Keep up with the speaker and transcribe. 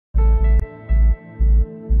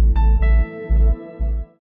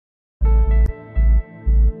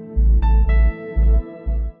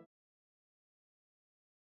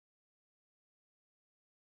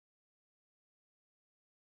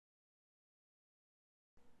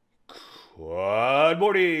Good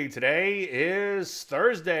morning. Today is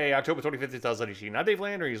Thursday, October 25th, 2018. I'm Dave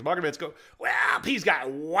Landry. Market events go, well, P's got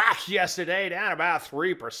whacked yesterday, down about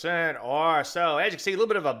 3% or so. As you can see, a little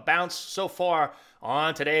bit of a bounce so far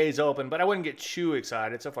on today's open, but I wouldn't get too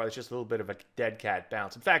excited. So far, it's just a little bit of a dead cat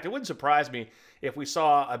bounce. In fact, it wouldn't surprise me if we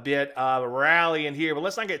saw a bit of a rally in here, but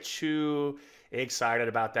let's not get too excited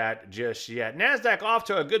about that just yet. NASDAQ off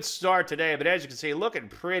to a good start today, but as you can see, looking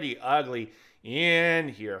pretty ugly in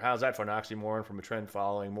here. How's that for an oxymoron from a trend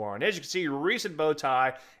following moron? As you can see, recent bow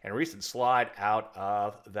tie and recent slide out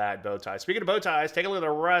of that bow tie. Speaking of bow ties, take a look at the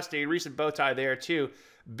Rusty. Recent bow tie there too.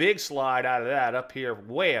 Big slide out of that up here,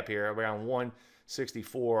 way up here, around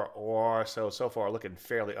 164 or so. So far, looking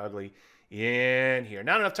fairly ugly in here.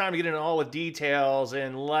 Not enough time to get into all the details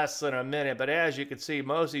in less than a minute, but as you can see,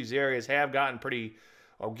 most of these areas have gotten pretty,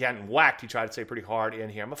 or gotten whacked, you try to say, pretty hard in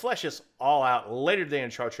here. I'm going to flesh this all out later today in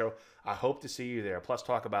the chart show. I hope to see you there. Plus,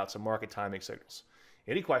 talk about some market timing signals.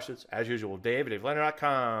 Any questions, as usual, Dave at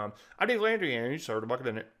DaveLandry.com. I'm Dave Landry, and you started the Market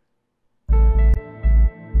Minute.